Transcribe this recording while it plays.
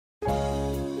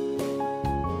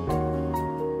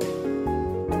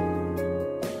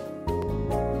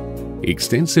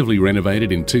Extensively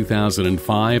renovated in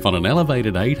 2005 on an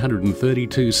elevated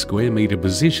 832 square metre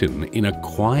position in a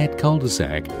quiet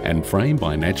cul-de-sac and framed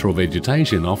by natural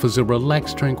vegetation, offers a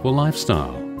relaxed, tranquil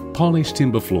lifestyle. Polished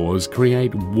timber floors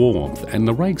create warmth and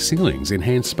the raked ceilings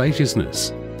enhance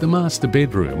spaciousness. The master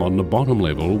bedroom on the bottom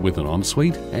level with an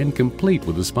ensuite and complete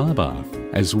with a spa bath,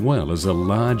 as well as a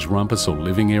large rumpus or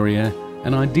living area,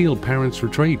 an ideal parents'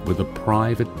 retreat with a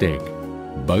private deck.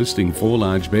 Boasting 4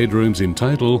 large bedrooms in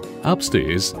total,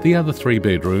 upstairs the other 3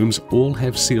 bedrooms all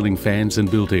have ceiling fans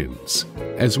and built-ins,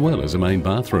 as well as a main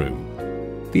bathroom.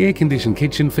 The air-conditioned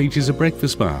kitchen features a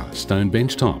breakfast bar, stone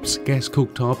bench tops, gas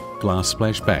cooktop, glass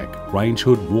splashback, range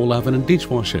hood, wall oven and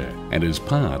dishwasher, and is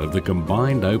part of the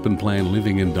combined open-plan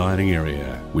living and dining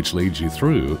area, which leads you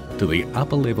through to the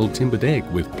upper-level timber deck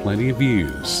with plenty of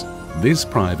views. This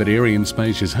private, airy and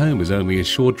spacious home is only a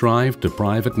short drive to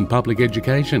private and public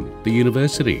education, the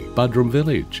university, Buderim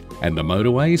Village, and the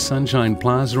motorway, Sunshine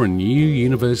Plaza and new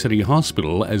University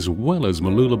Hospital, as well as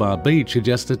Mooloolaba Beach are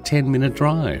just a 10-minute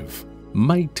drive.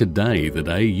 Make today the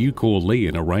day you call Lee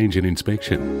and arrange an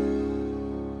inspection.